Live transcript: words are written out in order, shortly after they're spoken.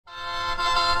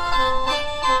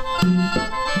Hey,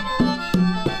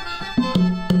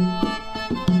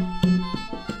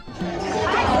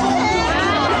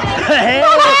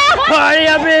 party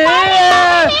up in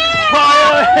here!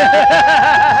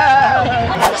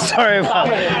 Sorry about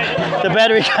the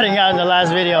battery cutting out in the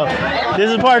last video. This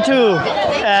is part 2,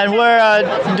 and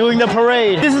we're doing the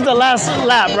parade. This is the last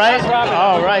lap, right?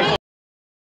 All right.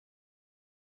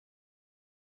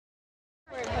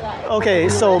 Okay,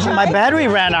 so my battery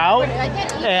ran out,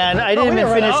 and I didn't even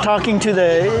finish talking to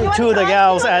the 2 of the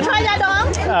gals at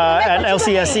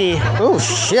LCSC. Oh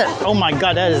shit! Oh my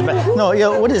god, that is bad. No,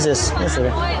 yo, what is this? Yes, sir.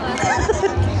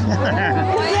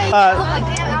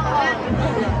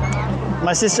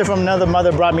 My sister from another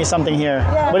mother brought me something here.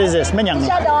 What is this? Menyang.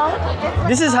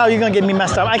 This is how you're gonna get me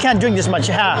messed up. I can't drink this much,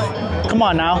 half. Come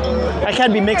on now. I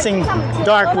can't be mixing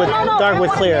dark with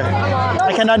clear.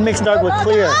 I cannot mix dark with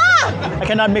clear. I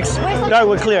cannot mix dark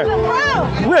with clear.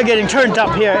 We're getting turned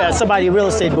up here at Somebody Real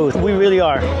Estate booth. We really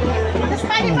are.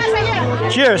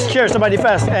 Cheers, cheers, Somebody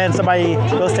Fest and Somebody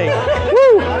Real Estate.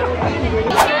 Woo!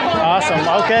 Awesome.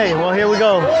 Okay, well here we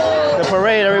go. The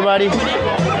parade, everybody.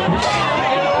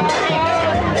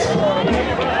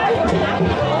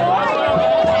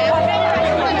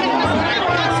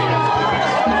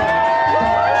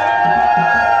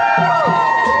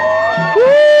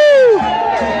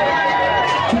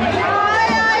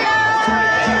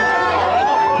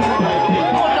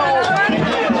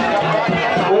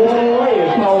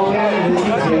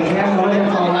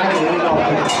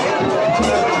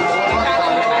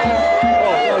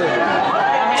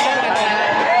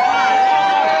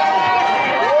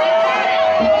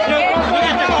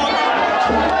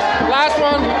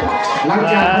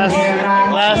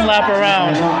 Last lap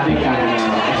around.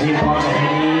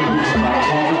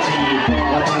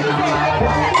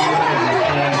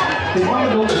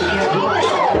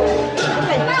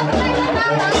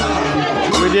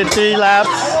 We did 3 laps.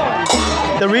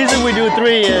 The reason we do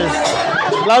 3 is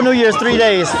Lao New Year is 3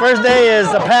 days. First day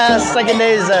is the past, second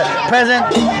day is the present,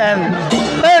 and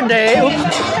third day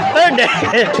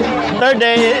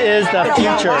is the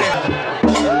future.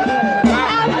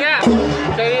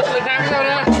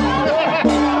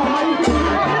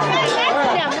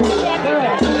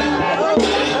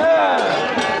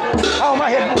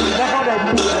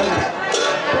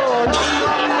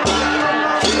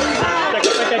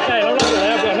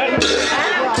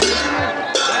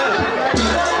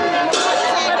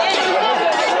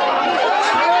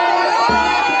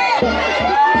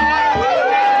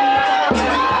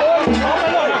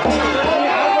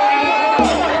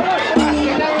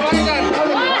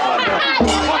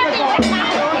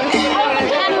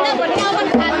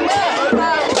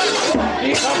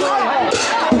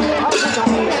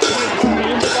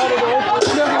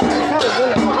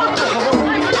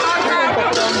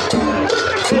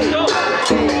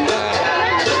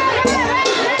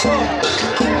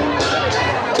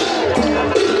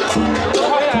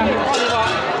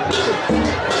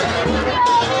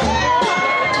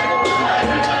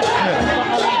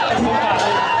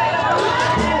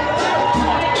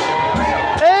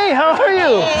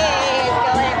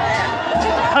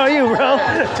 How are you, bro?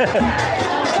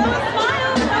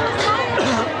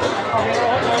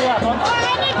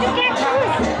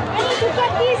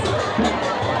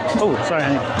 Oh, sorry,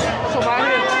 honey.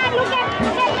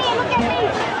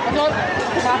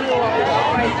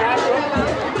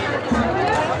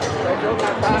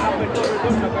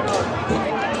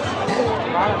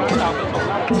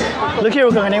 Look here,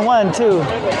 we're going in 1, 2.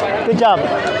 Good job.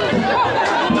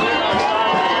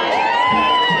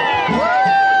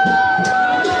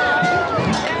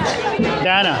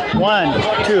 Dana, 1,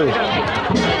 2.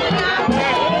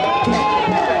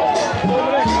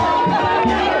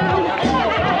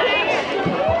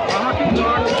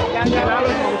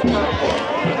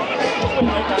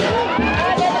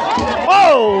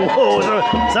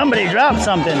 Oh, somebody dropped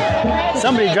something.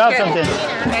 Somebody dropped something.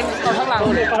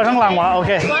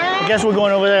 Okay, I guess we're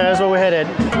going over there. That's where we're headed.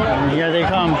 And here they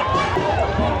come.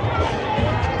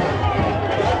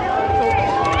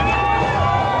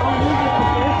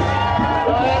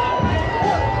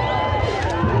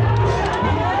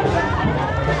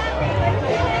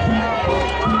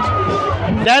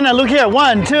 Dana, look here.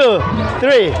 1, 2,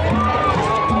 3.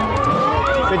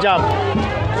 Good job.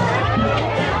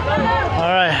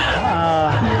 All right.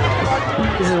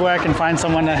 This is where I can find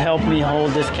someone to help me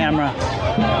hold this camera. So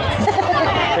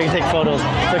I can take photos. So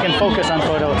I can focus on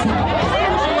photos.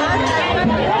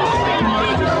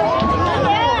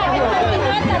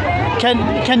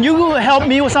 Can you help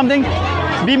me with something?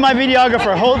 Be my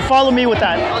videographer. Follow me with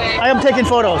that. I am taking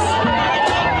photos.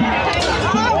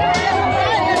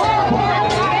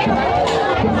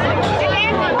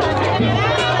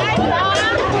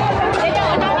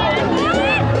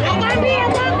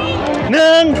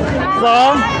 สอ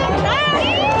ง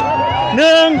ห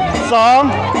นึ่งสอง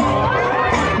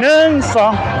หนึ่งสอ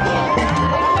ง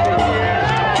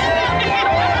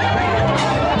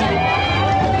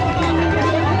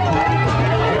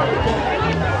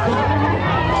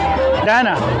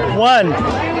Dana, 1,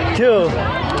 2.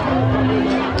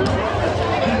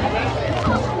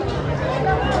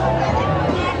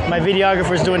 My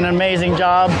videographer is doing an amazing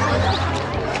job.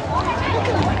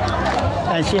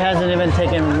 And she hasn't even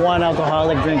taken one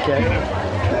alcoholic drink yet.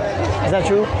 Is that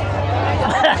true?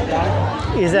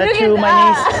 Is that true, my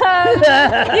niece?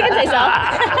 You can say so.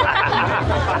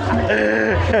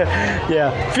 Yeah,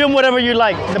 film whatever you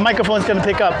like. The microphone's gonna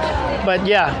pick up. But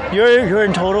yeah, you're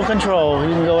in total control.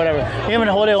 You can go whatever. You even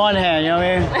hold it one hand, you know what I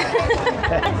mean?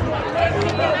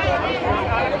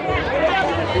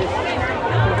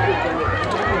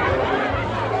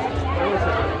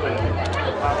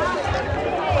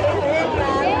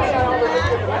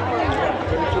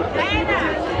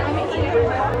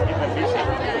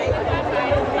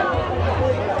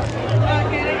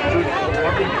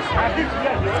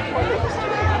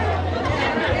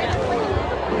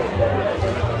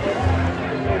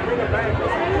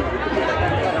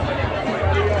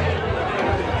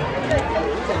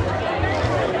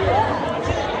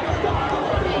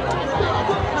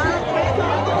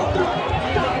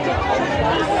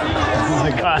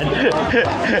 God.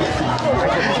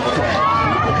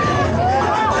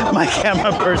 My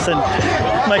camera person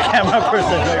went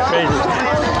crazy.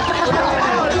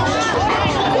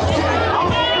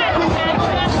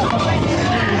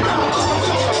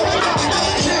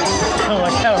 Oh,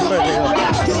 my camera person.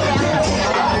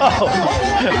 Oh.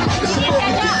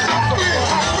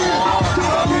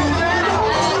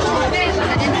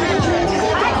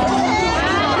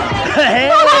 Hey,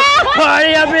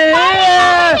 party up in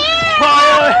here!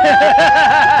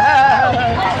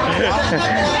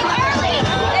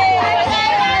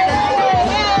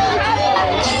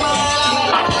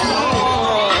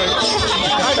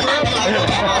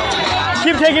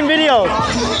 Keep taking videos.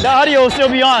 The audio will still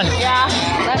be on. Yeah.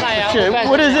 Shit.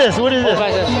 What is this? What is this?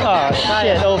 Oh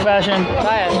shit, old fashioned.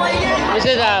 This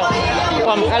is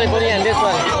from California and this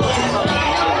one.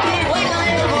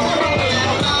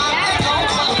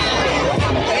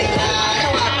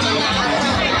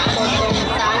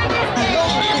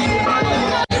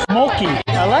 Smoky.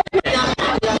 I like it.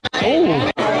 Oh.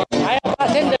 I have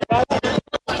attended, brother.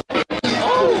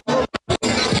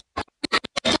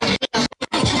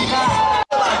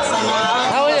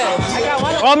 How is it? I got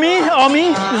one. All me? All me?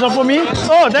 This one for me?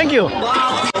 Oh, thank you.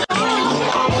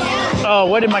 Oh,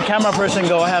 where did my camera person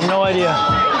go? I have no idea.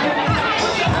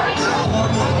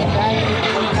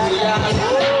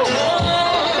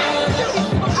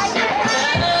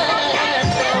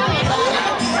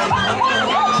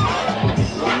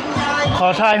ขอ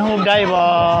ถ่ายรูปได้บ่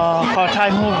ขอถ่าย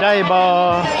รูปได้บ่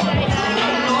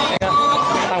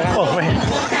Oh, wait.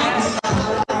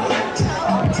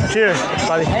 Cheers,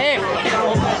 buddy. Hey.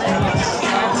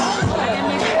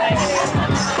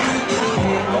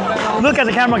 Look at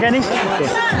the camera, Kenny.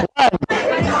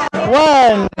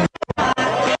 One.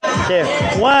 Okay.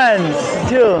 1,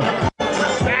 2.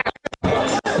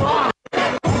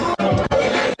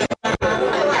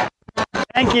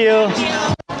 Thank you.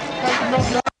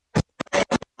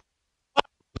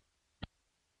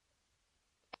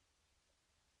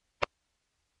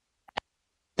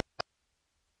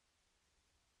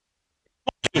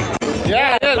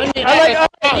 Yeah,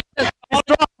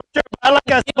 I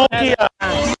like a smoky.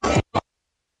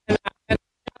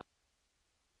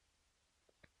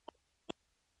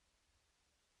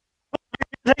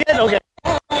 Take it? Okay.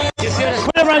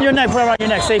 Put it around your neck. Put it around your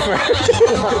neck. Safer. You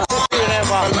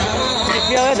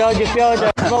feel it though? You feel the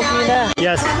smoky there?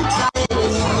 Yes.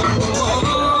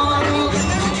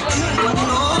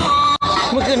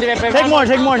 Take more.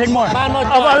 Take more. Take more.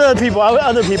 Of other people.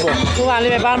 Other people. ทุกวันนี้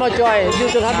ไปบ้านมาจอยอยู่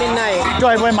จนทับมินไน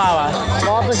Joy ไม่มาวะ บ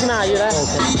อสเป็นขนาดอยู่แล้ว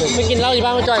ไปกินเหล้าอยู่บ้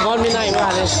านมาจอยบอสมินไนเมื่อวา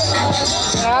นนี้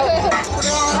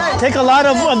Take a lot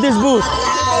of this booth.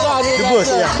 The booth.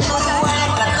 Yeah.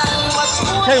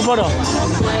 Take a photo.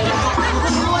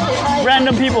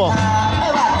 Random people.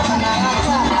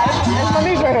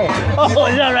 Oh,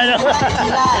 is that random?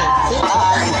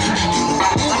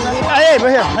 I ate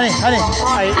right here, honey.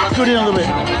 I scoot in a little bit.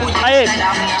 I ate.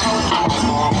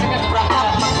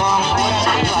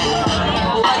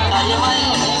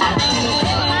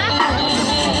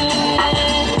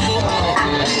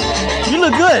 You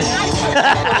look good.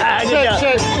 Good job.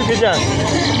 Good job.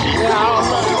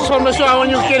 Yeah, so I'm not sure when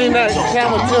you're getting that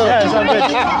camera too. Yeah, it's all good.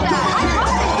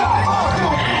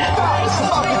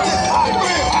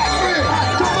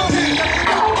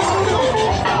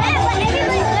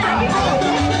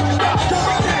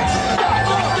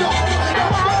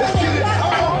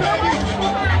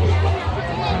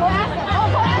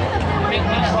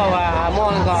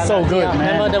 So good,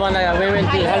 Remember man. the one that we went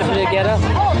to California together?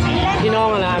 You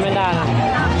know Amanda.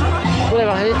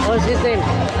 What's his name?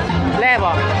 Lab.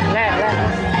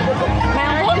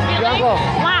 Your uncle.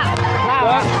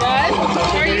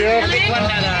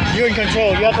 You're in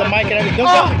control. You have the mic and everything.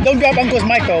 Don't grab Uncle's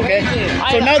mic though, okay?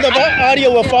 So now the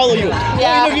audio will follow you.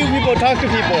 Yeah. Interview people, talk to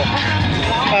people.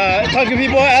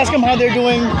 Ask them how they're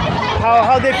doing,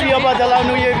 how they feel about the Lao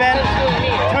New Year event.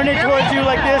 Turn it towards you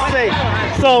like this. Say,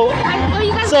 so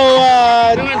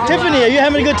Tiffany, are you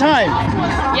having a good time?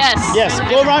 Yes. Yes.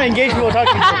 Go around, engage people, talk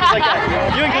to people, just like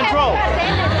that. You're in control.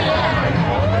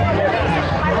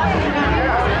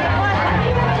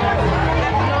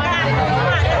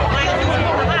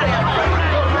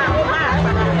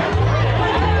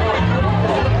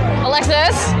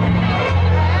 Alexis.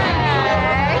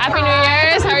 Happy New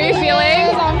Year's. How are you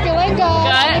feeling? I'm feeling good.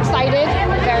 I'm excited.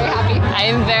 Very happy. I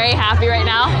am very happy right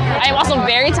now. I am also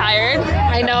very tired.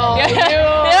 I know.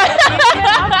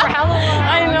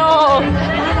 I know.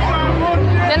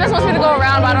 Dennis wants me to go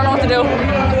around, but I don't know what to do.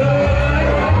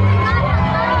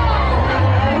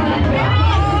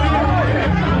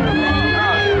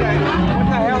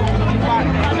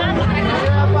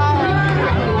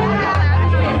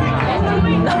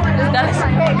 Dennis.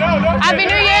 Happy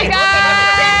New Year,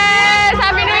 guys!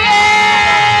 Happy New Year!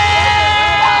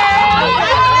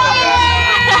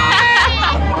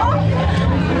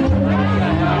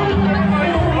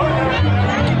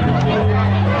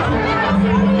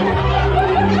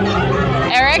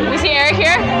 Eric, we see Eric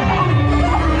here.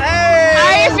 Hey! How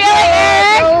are you feeling,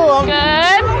 Eric?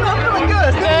 Good? I'm feeling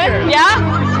good. Good? Yeah?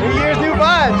 New Year's, new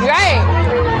vibes. Right.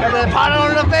 Got the pot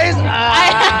on the face.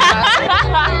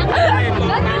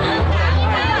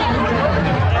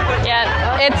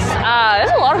 Yeah, it's,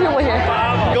 there's a lot of people here.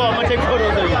 Go, I'm gonna take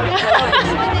photos of you.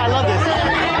 I love this.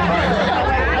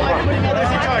 I like putting others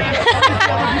in charge.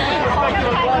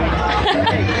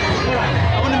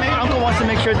 Uncle wants to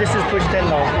make sure this is pushed in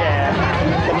though. Yeah.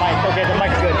 The mic. Okay, the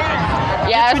mic's good.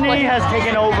 Yeah, Tiffany has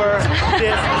taken over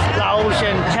this Lao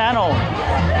Ocean channel.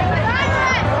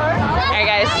 Alright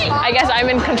guys, I guess I'm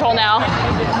in control now.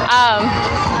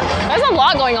 There's a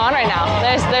lot going on right now.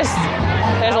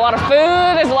 There's a lot of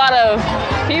food, there's a lot of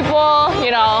people,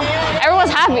 you know.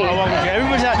 Everyone's happy.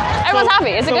 Everyone's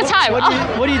happy. It's a good time.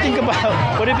 What do you think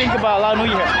about Lao New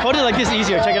Year? Hold it like this,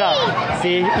 easier. Check it out.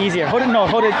 See, easier. Hold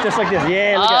it just like this.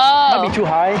 Yeah, look at it. Might be too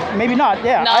high. Maybe not.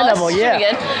 Yeah, No, eye level. it's Yeah. pretty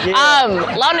good.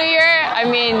 Yeah. Lao New Year, I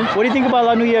mean, What do you think about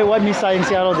Lao New Year? Wat Mixay in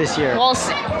Seattle this year? well,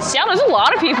 Seattle, there's a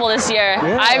lot of people this year.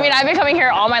 Yeah. I mean, I've been coming here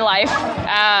all my life,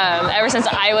 ever since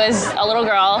I was a little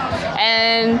girl,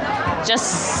 and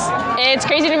it's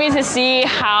crazy to me to see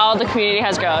how the community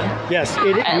has grown. Yes.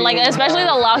 Like, especially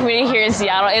the Lao community here in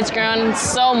Seattle, it's grown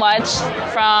so much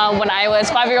from when I was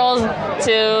 5-year-old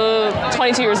to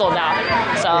 22 years old now.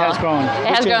 So It has grown.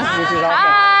 It has grown. Which is awesome.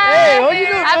 Hi! Hey, what you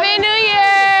doing? Happy New Year's!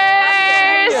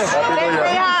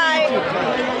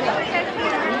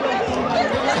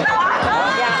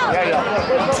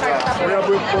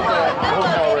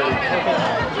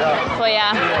 So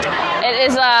yeah, it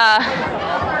is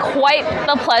quite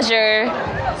the pleasure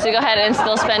to go ahead and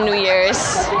still spend New Year's.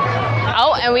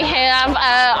 Oh, and we have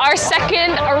our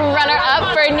second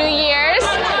runner-up for New Year's,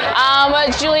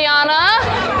 Juliana.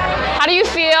 How do you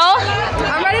feel?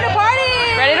 I'm ready to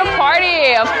party. Ready to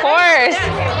party, of course.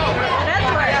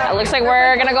 It looks like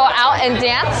we're gonna go out and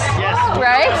dance. Yes.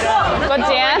 Right? Go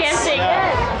dance.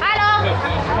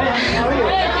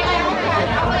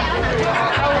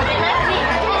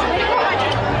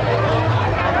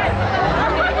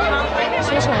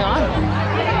 What's going on?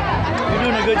 You're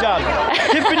doing a good job.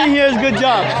 Tiffany here is good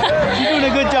job. She's doing a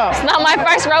good job. It's not my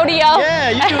first rodeo. Yeah,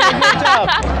 you're doing a good job.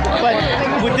 But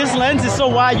with this lens, it's so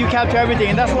wide, you capture everything.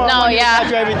 And that's why I want you to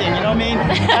capture everything. You know what I mean?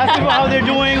 Ask people how they're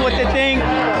doing, what they think.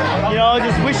 You know,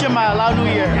 just wish them a Lao New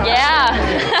Year. Yeah.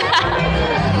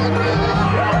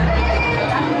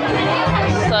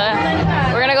 So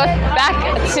we're gonna go back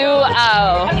to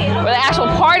where the actual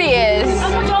party is.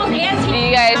 Do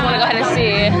you guys want to go ahead and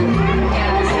see?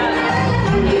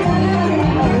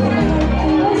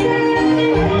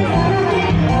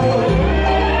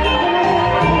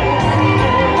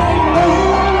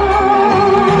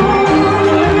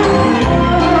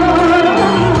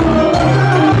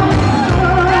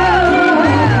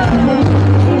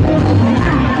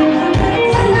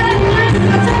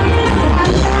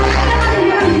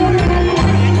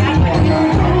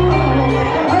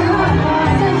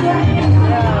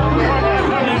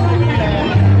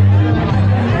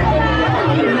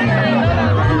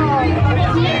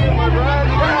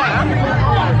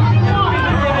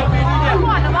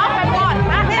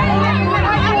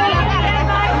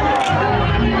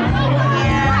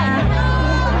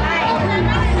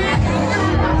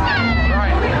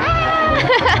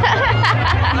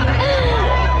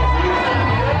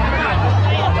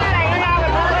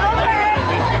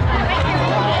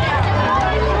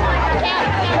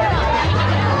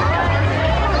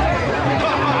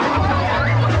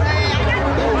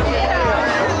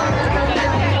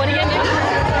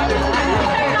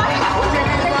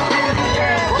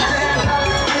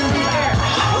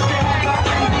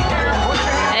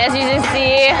 as you can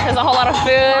see, there's a whole lot of food,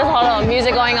 a whole lot of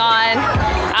music going on.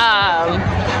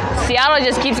 Seattle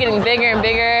just keeps getting bigger and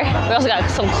bigger. We also got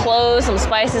some clothes, some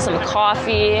spices, some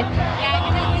coffee,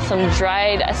 some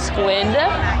dried squid,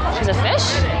 which is a fish,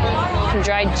 some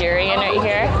dried durian right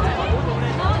here.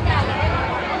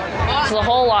 There's a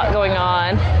whole lot going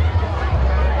on.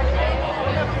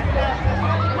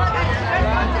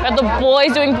 Got the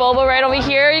boys doing boba right over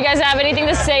here. You guys have anything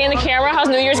to say in the camera? How's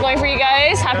New Year's going for you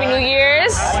guys? Happy New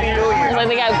Year's. Looks like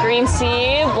they got green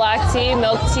tea, black tea,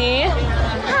 milk tea.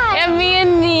 Hi. And me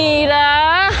and Nita.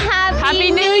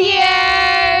 Happy New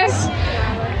Year's.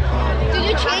 Did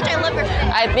you change? I love your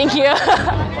Thank you.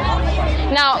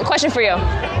 Now, question for you.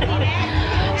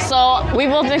 So, we've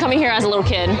both been coming here as a little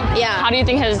kid. Yeah. How do you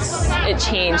think has it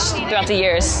changed throughout the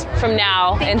years from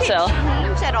now until?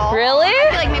 At all. Really? I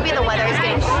feel like maybe the weather is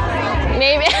getting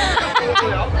Maybe.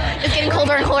 it's getting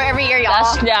colder and colder every year, y'all.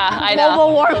 Yeah, I know.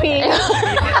 Global warming.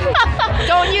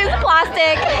 Don't use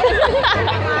plastic.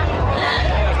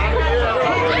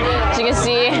 As you can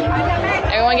see,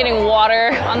 everyone getting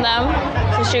water on them.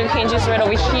 Some sugarcane juice right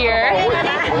over here.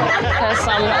 There's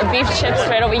some beef chips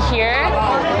right over here.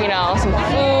 You know, some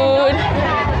food.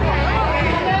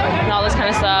 And all this kind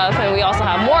of stuff. And we also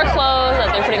have more clothes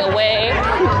that they're putting away.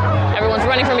 Everyone's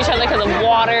running from each other because of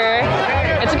water.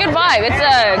 It's a good vibe. It's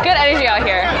a good energy out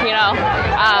here, you know.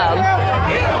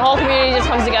 The whole community just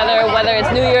comes together, whether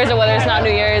it's New Year's or whether it's not New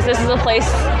Year's. This is a place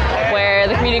where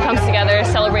the community comes together,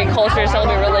 celebrate culture,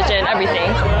 celebrate religion,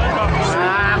 everything.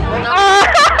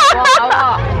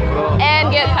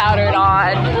 And get powdered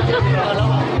on.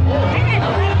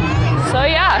 So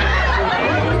yeah.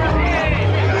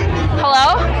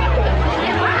 Hello?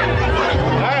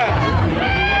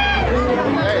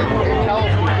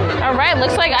 All right,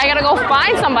 looks like I gotta go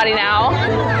find somebody now.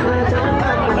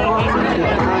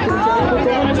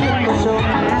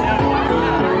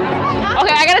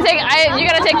 Okay, you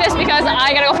gotta take this because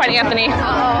I gotta go find Anthony.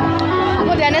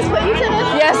 Will Dennis put you to this?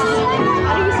 Yes.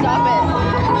 How do you stop it?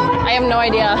 I have no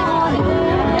idea.